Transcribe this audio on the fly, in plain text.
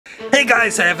Hey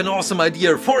guys, I have an awesome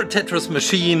idea for a Tetris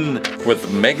machine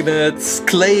with magnets,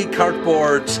 clay,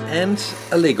 cardboard and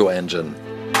a Lego engine.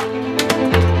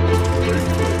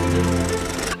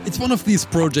 It's one of these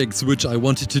projects which I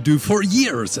wanted to do for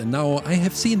years, and now I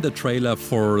have seen the trailer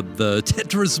for the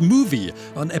Tetris movie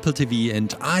on Apple TV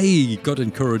and I got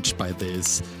encouraged by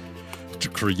this to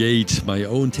create my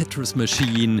own Tetris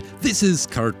machine. This is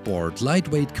cardboard,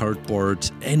 lightweight cardboard,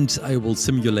 and I will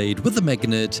simulate with a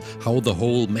magnet how the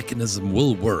whole mechanism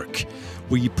will work.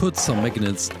 We put some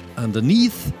magnets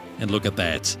underneath and look at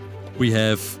that. We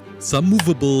have some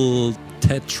movable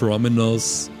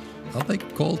Tetrominos. Are they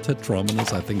called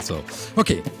Tetrominos? I think so.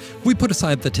 Okay, we put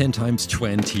aside the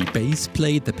 10x20 base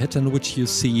plate, the pattern which you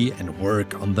see, and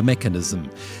work on the mechanism.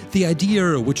 The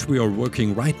idea which we are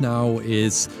working right now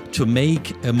is to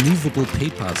make a movable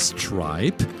paper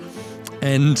stripe,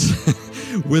 and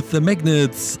with the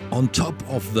magnets on top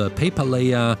of the paper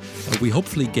layer, we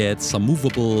hopefully get some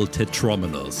movable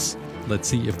Tetrominos. Let's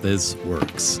see if this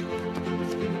works.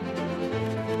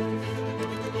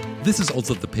 This is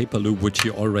also the paper loop which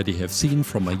you already have seen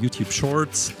from my YouTube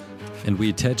shorts. And we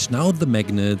attach now the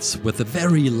magnets with a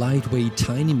very lightweight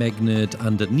tiny magnet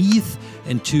underneath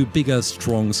and two bigger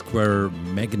strong square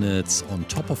magnets on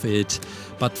top of it.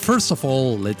 But first of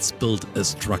all, let's build a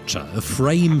structure, a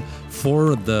frame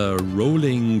for the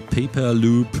rolling paper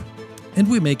loop. And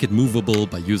we make it movable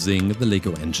by using the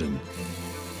Lego engine.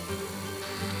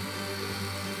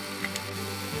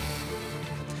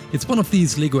 It's one of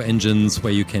these Lego engines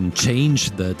where you can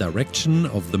change the direction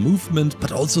of the movement,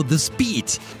 but also the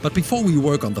speed. But before we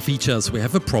work on the features, we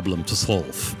have a problem to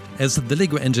solve. As the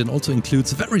Lego engine also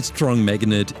includes a very strong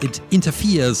magnet, it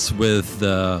interferes with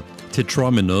the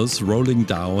Tetrominos rolling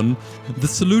down. The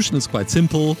solution is quite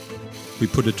simple. We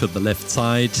put it to the left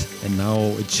side, and now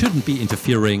it shouldn't be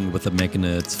interfering with the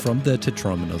magnets from the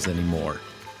Tetrominos anymore.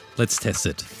 Let's test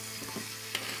it.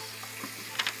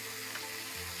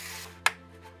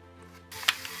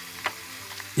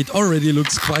 It already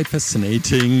looks quite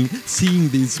fascinating, seeing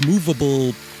these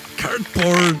movable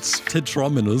cardboard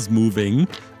Tetrominos moving.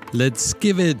 Let's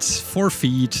give it 4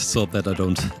 feet so that I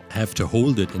don't have to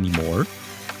hold it anymore.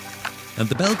 And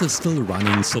the belt is still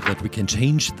running so that we can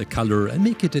change the color and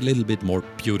make it a little bit more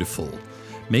beautiful,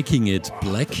 making it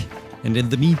black. And in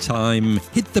the meantime,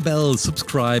 hit the bell,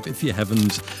 subscribe if you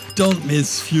haven't. Don't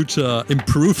miss future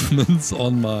improvements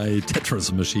on my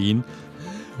Tetris machine.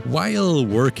 While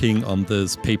working on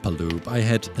this paper loop, I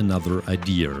had another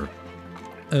idea.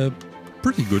 A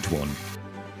pretty good one.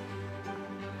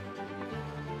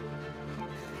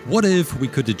 What if we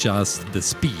could adjust the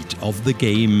speed of the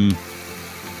game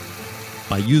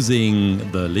by using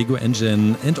the Lego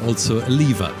engine and also a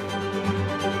lever?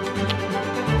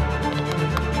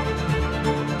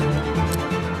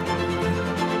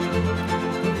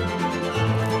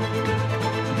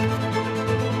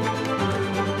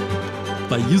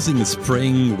 By using a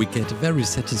spring, we get a very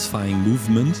satisfying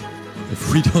movement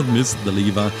if we don't miss the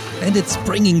lever, and it's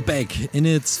springing back in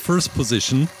its first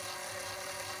position.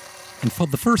 And for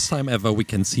the first time ever, we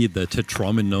can see the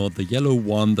Tetromino, the yellow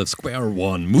one, the square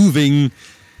one, moving,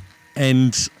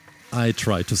 and I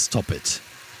try to stop it.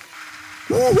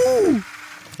 Woohoo!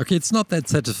 Okay, it's not that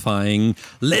satisfying.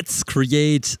 Let's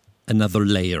create another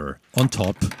layer on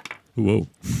top. Whoa.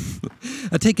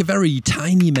 I take a very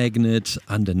tiny magnet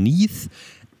underneath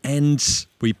and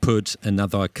we put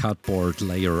another cardboard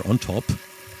layer on top.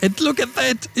 And look at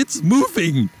that! It's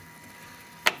moving!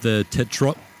 The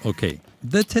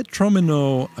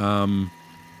Tetromino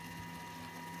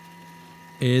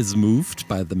is moved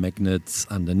by the magnets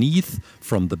underneath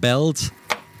from the belt.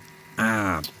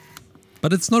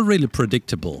 But it's not really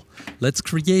predictable. Let's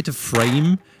create a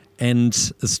frame and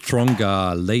a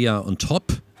stronger layer on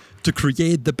top to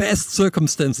create the best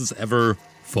circumstances ever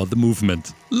for the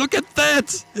movement. Look at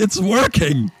that! It's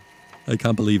working! I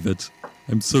can't believe it.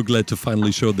 I'm so glad to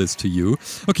finally show this to you.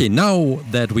 Okay, now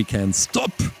that we can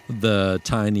stop the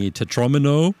tiny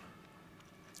Tetromino,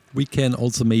 we can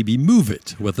also maybe move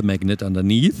it with the magnet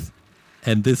underneath.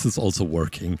 And this is also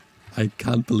working. I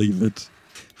can't believe it.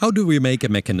 How do we make a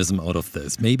mechanism out of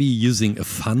this? Maybe using a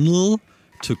funnel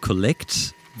to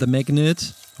collect the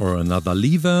magnet or another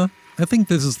lever? I think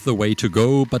this is the way to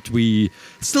go, but we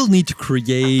still need to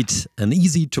create an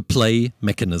easy-to-play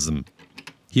mechanism.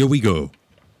 Here we go.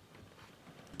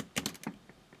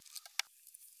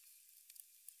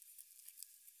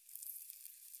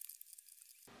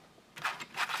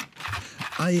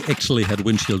 I actually had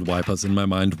windshield wipers in my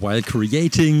mind while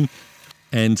creating,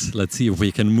 and let's see if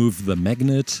we can move the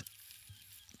magnet.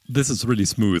 This is really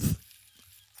smooth.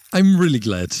 I'm really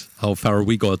glad how far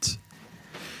we got.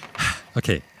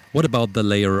 Okay, What about the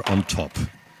layer on top?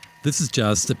 This is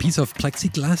just a piece of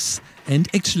plexiglass, and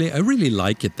actually I really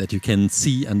like it that you can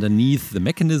see underneath the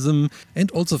mechanism, and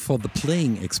also for the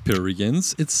playing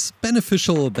experience it's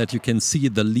beneficial that you can see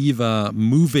the lever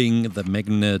moving the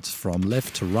magnet from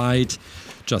left to right.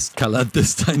 Just colored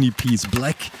this tiny piece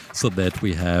black so that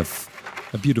we have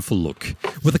a beautiful look.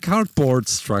 With a cardboard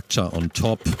structure on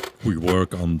top, we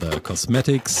work on the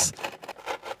cosmetics.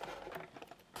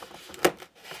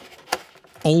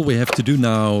 All we have to do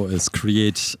now is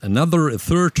create a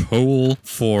third hole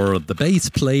for the base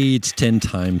plate, 10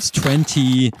 ×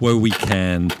 20, where we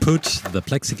can put the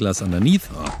plexiglass underneath.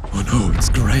 Oh no, it's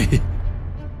gray.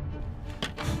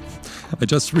 I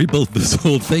just rebuilt this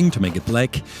whole thing to make it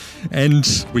black,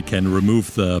 and we can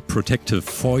remove the protective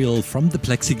foil from the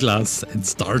plexiglass and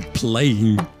start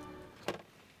playing.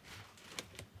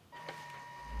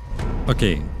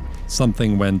 Okay,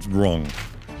 something went wrong.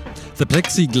 The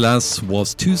plexiglass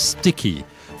was too sticky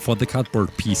for the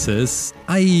cardboard pieces.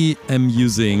 I am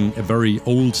using a very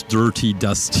old, dirty,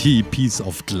 dusty piece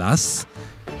of glass.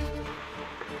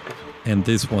 And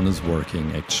this one is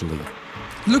working, actually.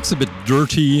 It looks a bit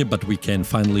dirty, but we can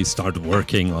finally start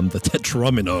working on the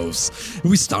Tetrominos.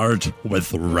 We start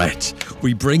with red.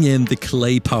 We bring in the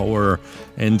clay power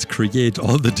and create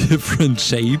all the different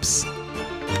shapes.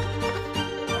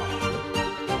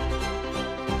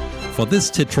 For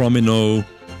this Tetromino,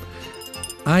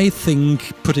 I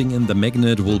think putting in the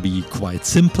magnet will be quite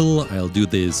simple. I'll do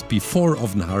this before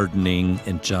oven hardening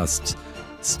and just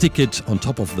stick it on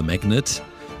top of the magnet,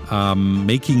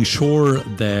 making sure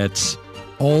that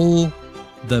all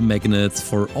the magnets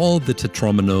for all the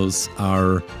Tetrominos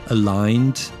are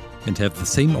aligned and have the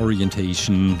same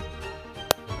orientation.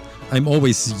 I'm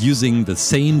always using the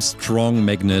same strong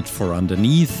magnet for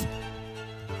underneath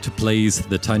to place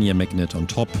the tinier magnet on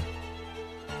top.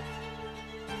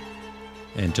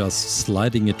 And just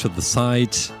sliding it to the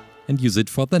side and use it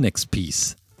for the next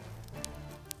piece.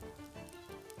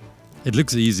 It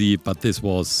looks easy, but this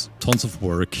was tons of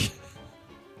work.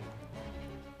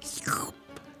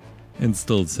 And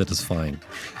still satisfying.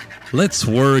 Let's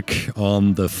work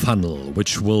on the funnel,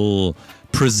 which will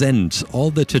present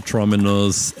all the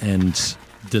Tetrominos and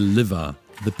deliver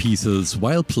the pieces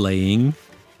while playing.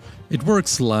 It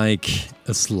works like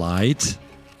a slide.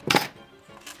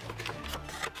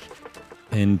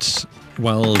 And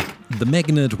while the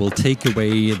magnet will take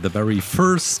away the very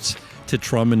first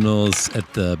Tetrominos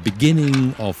at the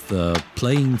beginning of the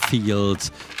playing field,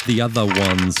 the other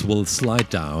ones will slide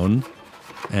down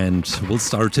and will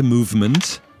start a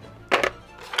movement.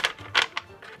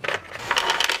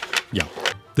 Yeah,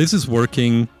 this is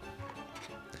working.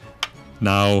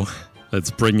 Now,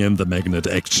 let's bring in the magnet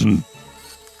action.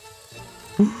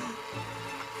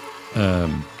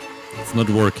 It's not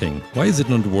working. Why is it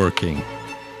not working?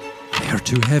 They are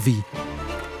too heavy.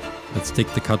 Let's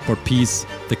take the cardboard piece.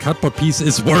 The cardboard piece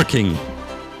is working.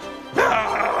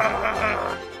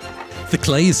 The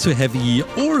clay is too heavy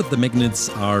or the magnets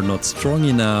are not strong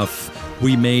enough.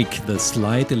 We make the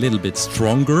slide a little bit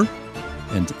stronger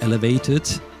and elevate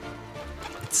it.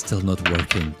 It's still not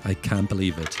working. I can't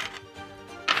believe it.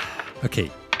 Okay,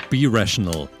 be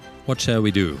rational. What shall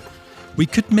we do? We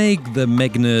could make the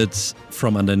magnet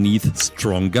from underneath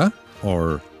stronger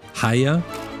or higher.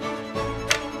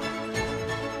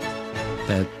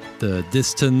 That the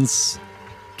distance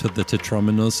to the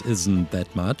Tetrominos isn't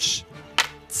that much.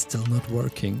 It's still not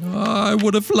working. Oh, I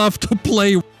would have loved to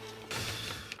play.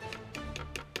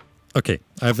 Okay,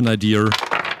 I have an idea.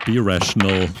 Be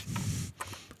rational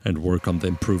and work on the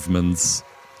improvements.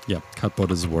 Yeah,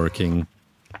 cardboard is working.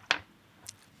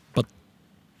 But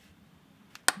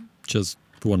just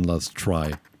one last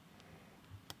try.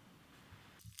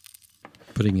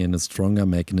 Putting in a stronger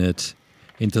magnet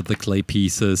into the clay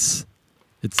pieces.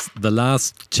 It's the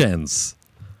last chance.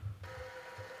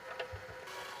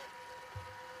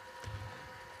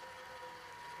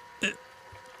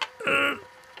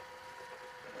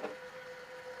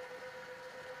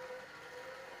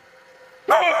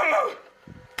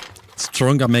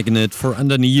 Stronger magnet for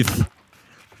underneath.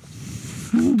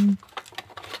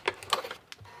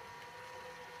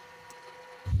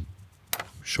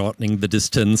 Shortening the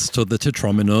distance to the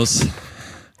Tetrominos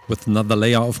with another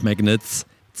layer of magnets.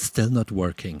 Still not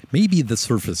working. Maybe the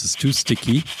surface is too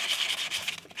sticky.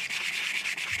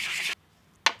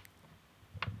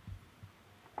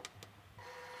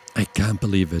 I can't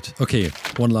believe it. Okay,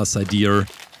 one last idea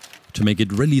to make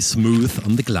it really smooth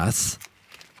on the glass.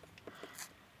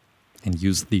 And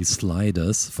use these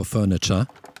sliders for furniture.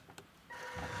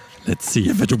 Let's see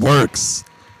if it works.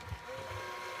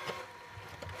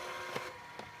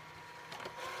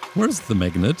 Where's the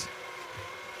magnet?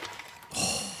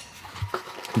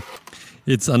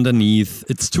 It's underneath.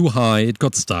 It's too high. It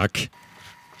got stuck.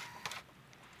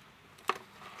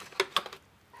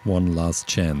 One last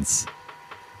chance.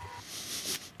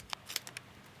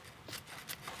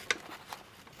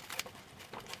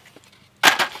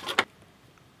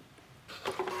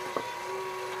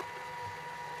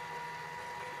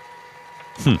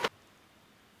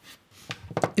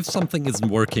 If something isn't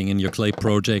working in your clay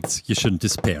projects, you shouldn't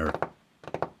despair.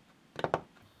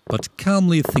 But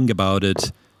calmly think about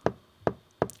it,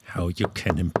 how you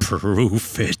can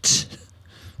improve it.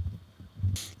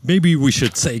 Maybe we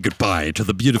should say goodbye to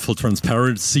the beautiful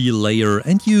transparency layer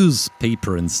and use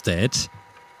paper instead.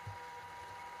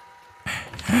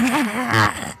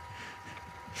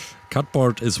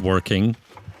 Cardboard is working,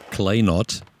 clay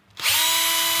not.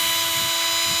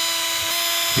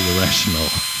 Be rational.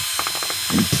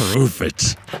 Improve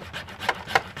it.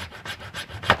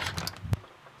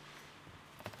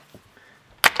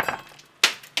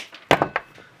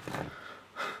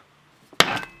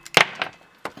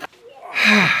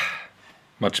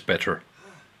 Much better.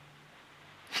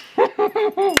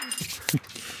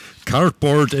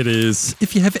 Cardboard it is.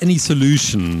 If you have any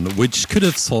solution which could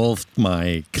have solved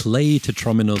my clay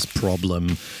Tetrominos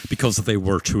problem because they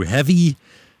were too heavy,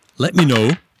 let me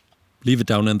know. Leave it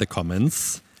down in the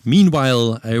comments.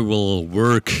 Meanwhile, I will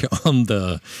work on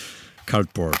the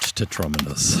cardboard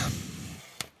Tetrominos.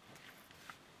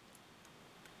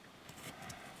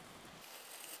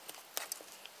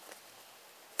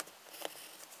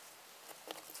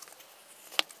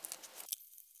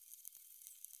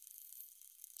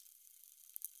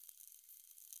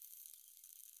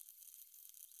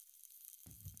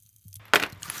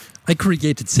 I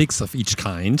created 6 of each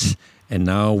kind, and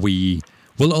now we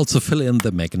will also fill in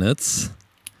the magnets,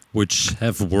 which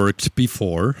have worked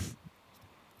before,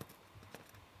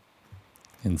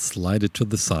 and slide it to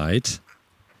the side.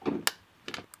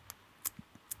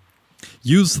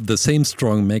 Use the same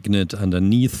strong magnet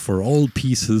underneath for all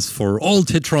pieces, for all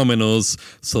Tetrominos,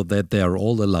 so that they are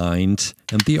all aligned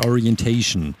and the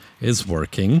orientation is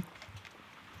working.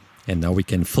 And now we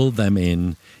can fill them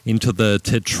into the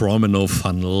Tetromino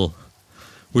funnel,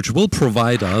 which will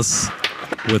provide us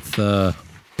with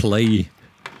play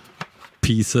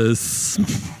pieces.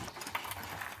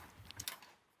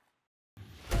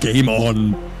 Game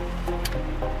on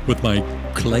with my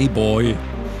clay boy.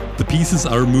 The pieces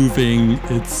are moving.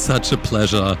 It's such a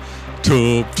pleasure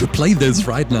to play this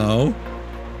right now.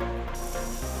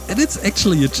 And it's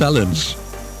actually a challenge.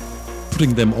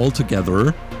 Putting them all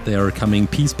together. They are coming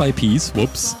piece by piece.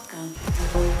 Whoops.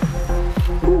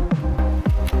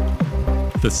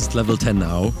 This is level 10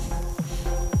 now.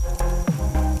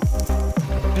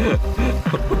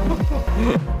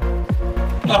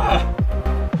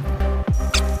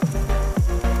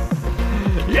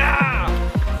 Yeah!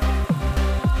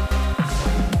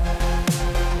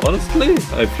 Honestly,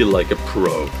 I feel like a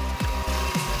pro.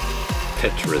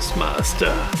 Tetris master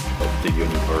of the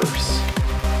universe.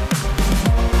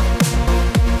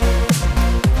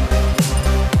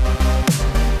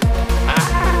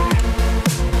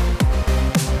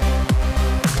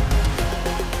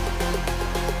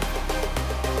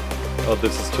 Oh,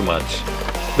 this is too much.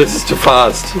 This is too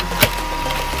fast.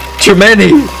 Too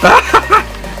many!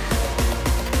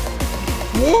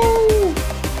 Woo!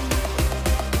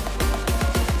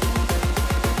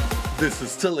 This is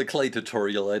still a clay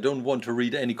tutorial. I don't want to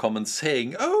read any comments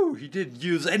saying, oh, he didn't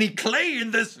use any clay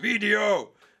in this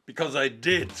video! Because I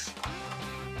did.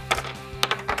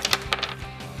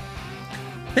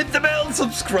 Hit the bell,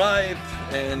 subscribe,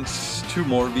 and 2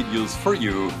 more videos for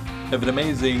you. Have an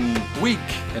amazing week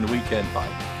and weekend.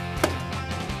 Bye.